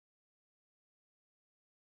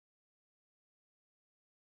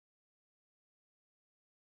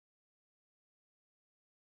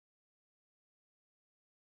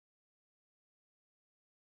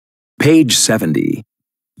Page 70.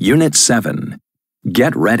 Unit 7.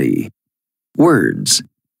 Get ready. Words.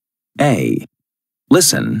 A.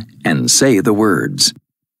 Listen and say the words.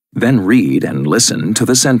 Then read and listen to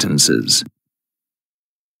the sentences.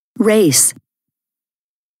 Race.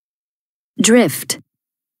 Drift.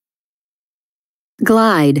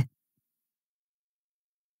 Glide.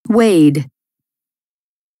 Wade.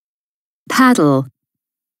 Paddle.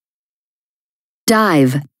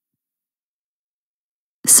 Dive.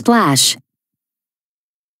 Splash.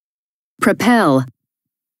 Propel.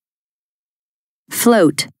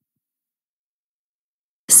 Float.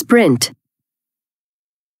 Sprint.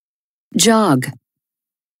 Jog.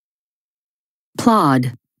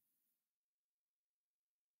 Plod.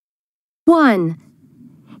 1.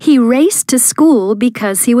 He raced to school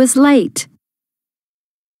because he was late.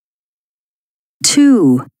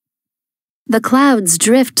 2. The clouds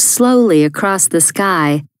drift slowly across the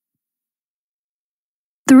sky.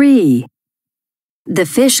 3. The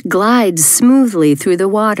fish glides smoothly through the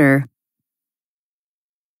water.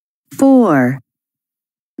 4.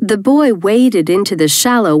 The boy waded into the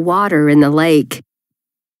shallow water in the lake.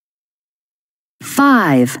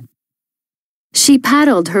 5. She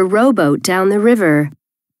paddled her rowboat down the river.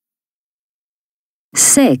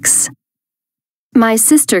 6. My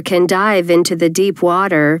sister can dive into the deep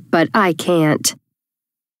water, but I can't.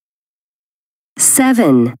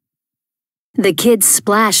 7. The kids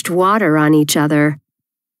splashed water on each other.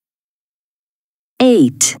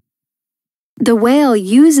 8. The whale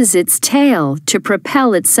uses its tail to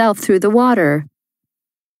propel itself through the water.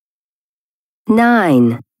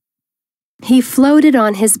 9. He floated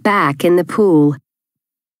on his back in the pool.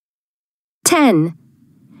 10.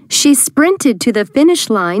 She sprinted to the finish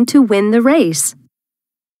line to win the race.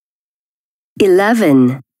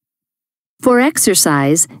 11. For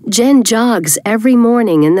exercise, Jen jogs every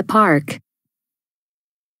morning in the park.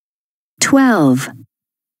 12.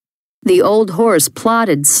 The old horse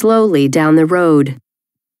plodded slowly down the road.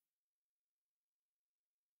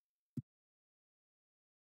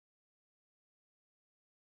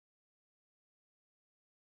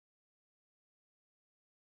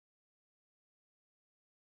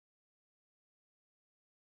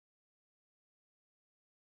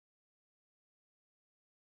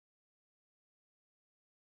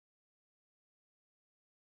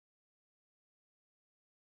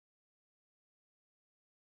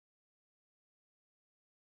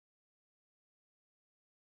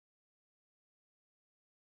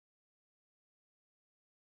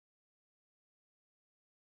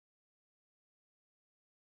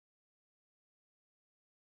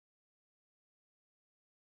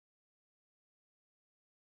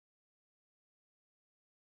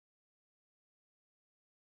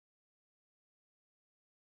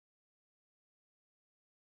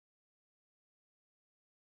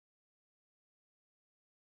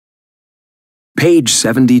 Page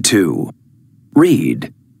 72.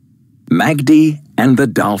 Read. Magdi and the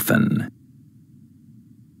Dolphin.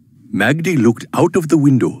 Magdi looked out of the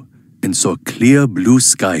window and saw clear blue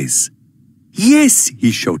skies. "Yes," he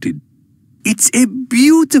shouted. "It's a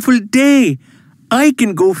beautiful day. I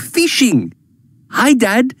can go fishing. Hi,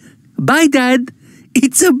 Dad. Bye, Dad.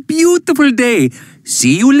 It's a beautiful day.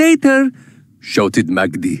 See you later," shouted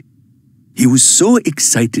Magdi. He was so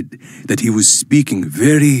excited that he was speaking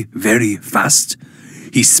very, very fast.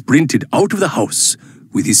 He sprinted out of the house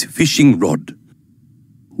with his fishing rod.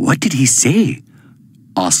 "What did he say?"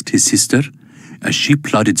 asked his sister, as she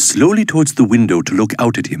plodded slowly towards the window to look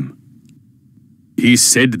out at him. "He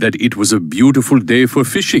said that it was a beautiful day for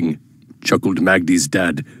fishing," chuckled Magdi's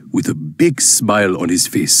dad with a big smile on his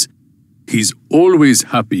face. "He's always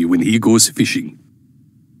happy when he goes fishing."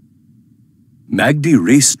 Magdi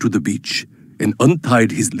raced to the beach and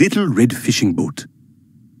untied his little red fishing boat.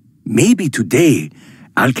 "Maybe today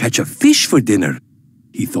I'll catch a fish for dinner,"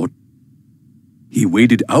 he thought. He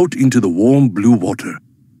waded out into the warm blue water,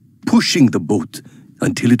 pushing the boat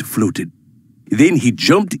until it floated. Then he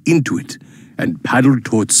jumped into it and paddled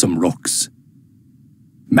towards some rocks.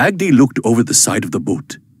 Magdi looked over the side of the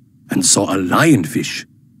boat and saw a lionfish.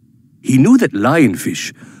 He knew that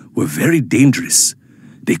lionfish were very dangerous.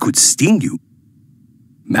 They could sting you.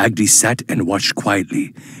 Magdi sat and watched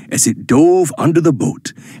quietly as it dove under the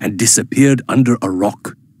boat and disappeared under a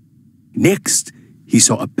rock. Next, he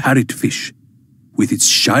saw a parrotfish with its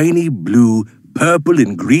shiny blue, purple,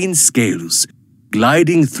 and green scales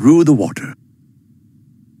gliding through the water.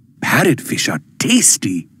 "Parrotfish are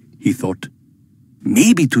tasty," he thought.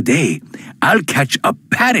 "Maybe today I'll catch a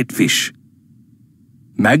parrotfish."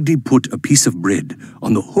 Magdi put a piece of bread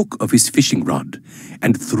on the hook of his fishing rod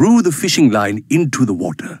and threw the fishing line into the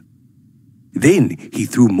water. Then he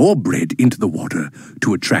threw more bread into the water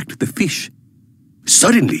to attract the fish.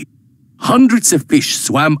 Suddenly, hundreds of fish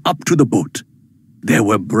swam up to the boat. There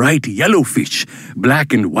were bright yellow fish,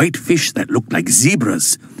 black and white fish that looked like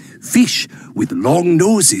zebras, fish with long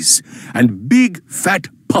noses, and big fat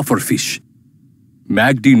puffer fish.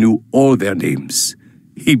 Magdi knew all their names.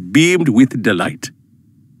 He beamed with delight.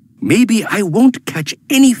 Maybe I won't catch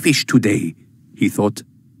any fish today, he thought.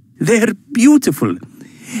 They're beautiful.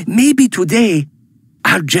 Maybe today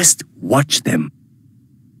I'll just watch them.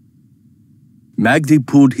 Magdi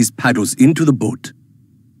pulled his paddles into the boat,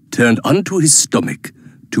 turned onto his stomach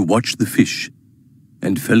to watch the fish,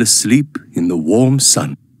 and fell asleep in the warm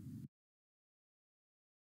sun.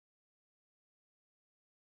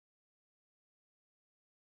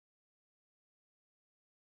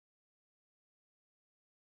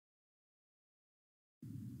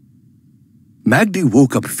 Magdi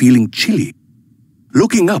woke up feeling chilly.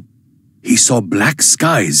 Looking up, he saw black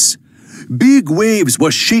skies. Big waves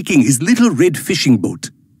were shaking his little red fishing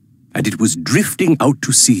boat, and it was drifting out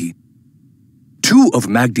to sea. Two of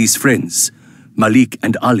Magdi's friends, Malik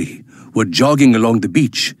and Ali, were jogging along the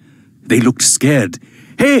beach. They looked scared.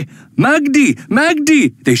 "Hey, Magdi!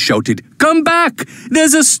 Magdi!" they shouted. "Come back!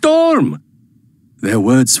 There's a storm!" Their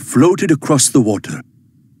words floated across the water,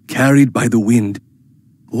 carried by the wind.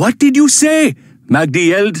 "What did you say?" Magdi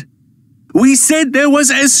yelled. "We said there was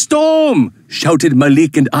a storm!" shouted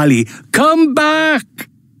Malik and Ali. "Come back!"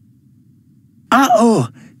 "Uh-oh,"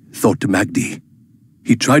 thought Magdi.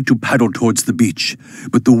 He tried to paddle towards the beach,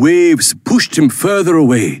 but the waves pushed him further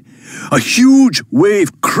away. A huge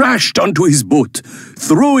wave crashed onto his boat,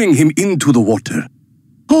 throwing him into the water.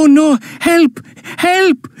 "Oh no, help!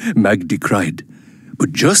 Help!" Magdi cried.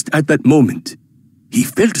 But just at that moment, he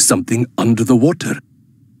felt something under the water.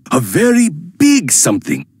 A very big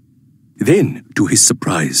something. Then, to his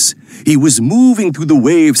surprise, he was moving through the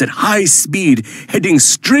waves at high speed, heading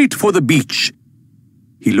straight for the beach.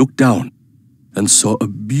 He looked down and saw a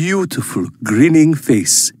beautiful, grinning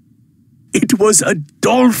face. It was a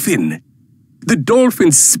dolphin. The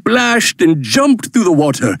dolphin splashed and jumped through the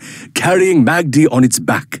water, carrying Magdi on its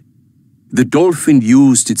back. The dolphin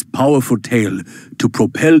used its powerful tail to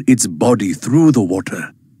propel its body through the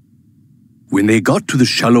water. When they got to the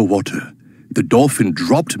shallow water, the dolphin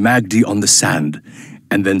dropped Magdi on the sand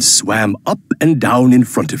and then swam up and down in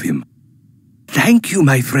front of him. "Thank you,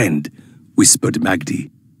 my friend," whispered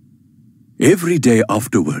Magdi. Every day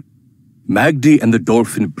afterward, Magdi and the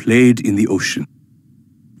dolphin played in the ocean.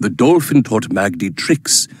 The dolphin taught Magdi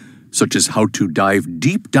tricks, such as how to dive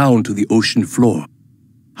deep down to the ocean floor,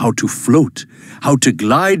 how to float, how to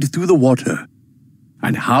glide through the water,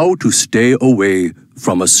 and how to stay away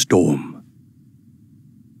from a storm.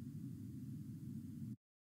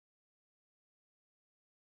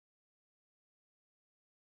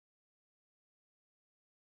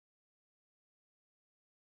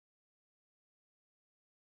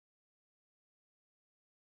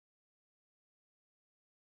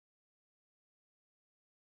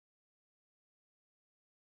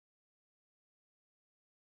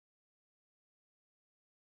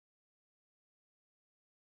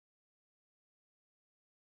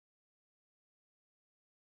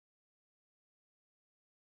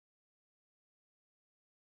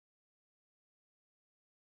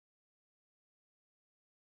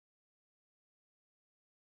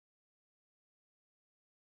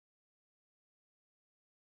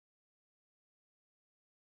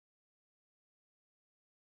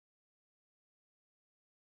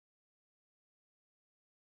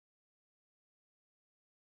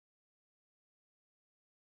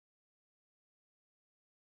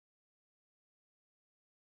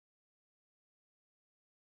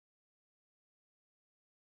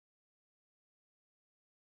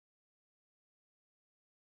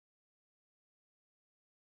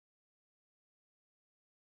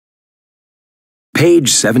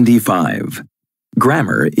 Page 75.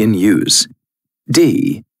 Grammar in use.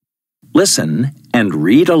 D. Listen and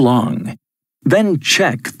read along. Then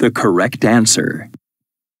check the correct answer.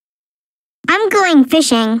 I'm going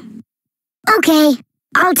fishing. Okay,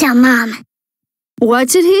 I'll tell Mom. What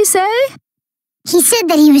did he say? He said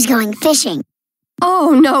that he was going fishing.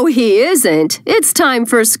 Oh, no, he isn't. It's time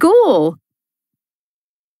for school.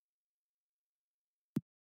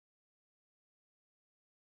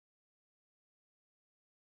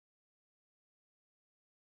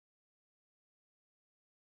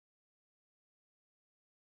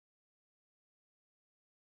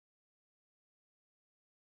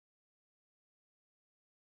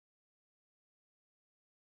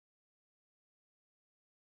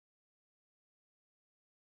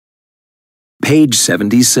 Page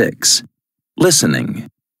 76. Listening.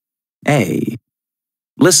 A.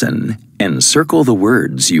 Listen and circle the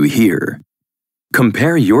words you hear.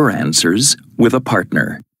 Compare your answers with a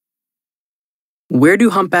partner. Where do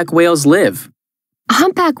humpback whales live?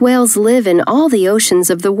 Humpback whales live in all the oceans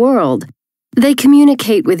of the world. They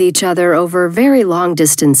communicate with each other over very long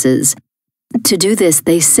distances. To do this,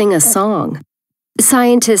 they sing a song.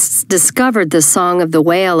 Scientists discovered the song of the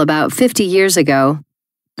whale about 50 years ago.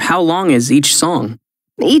 How long is each song?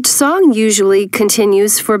 Each song usually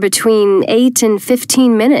continues for between 8 and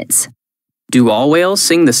 15 minutes. Do all whales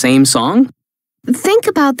sing the same song? Think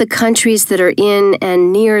about the countries that are in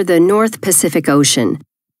and near the North Pacific Ocean.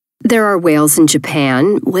 There are whales in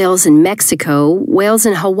Japan, whales in Mexico, whales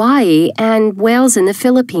in Hawaii, and whales in the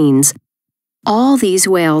Philippines. All these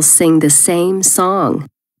whales sing the same song.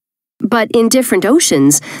 But in different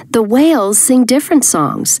oceans, the whales sing different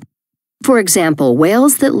songs. For example,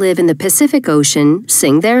 whales that live in the Pacific Ocean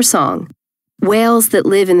sing their song. Whales that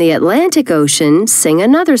live in the Atlantic Ocean sing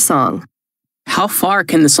another song. How far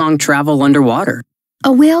can the song travel underwater?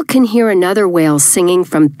 A whale can hear another whale singing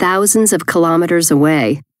from thousands of kilometers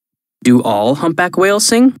away. Do all humpback whales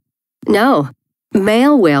sing? No,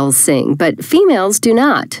 male whales sing, but females do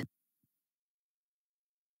not.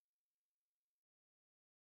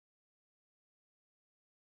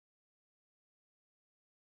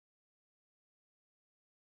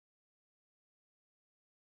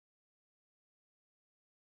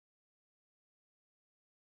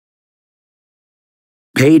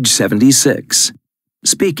 Page 76.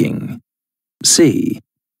 Speaking. C.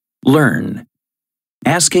 Learn.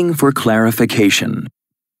 Asking for clarification.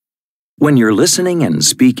 When you're listening and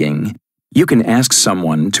speaking, you can ask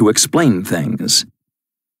someone to explain things.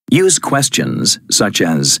 Use questions such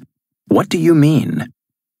as, "What do you mean?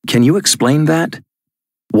 Can you explain that?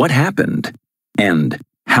 What happened? And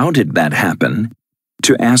how did that happen?"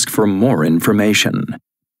 to ask for more information.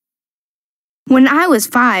 When I was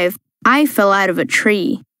 5, I fell out of a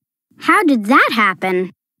tree. How did that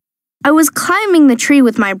happen? I was climbing the tree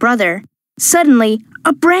with my brother. Suddenly,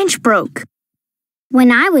 a branch broke.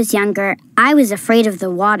 When I was younger, I was afraid of the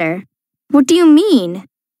water. What do you mean?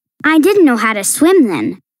 I didn't know how to swim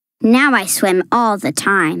then. Now I swim all the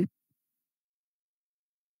time.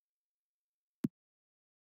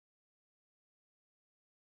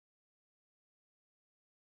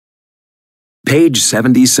 Page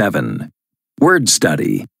 77. Word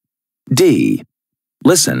study. D.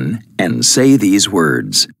 Listen and say these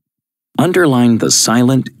words. Underline the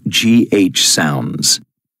silent GH sounds.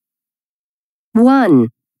 1.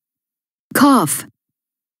 Cough.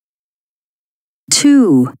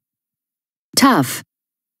 2. Tough.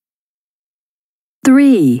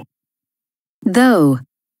 3. Though.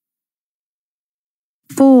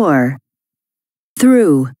 4.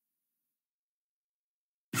 Through.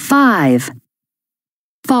 5.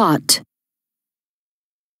 Fought.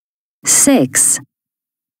 6.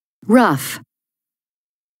 Rough.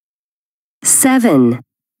 7.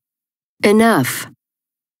 Enough.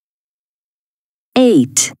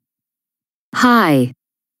 8. High.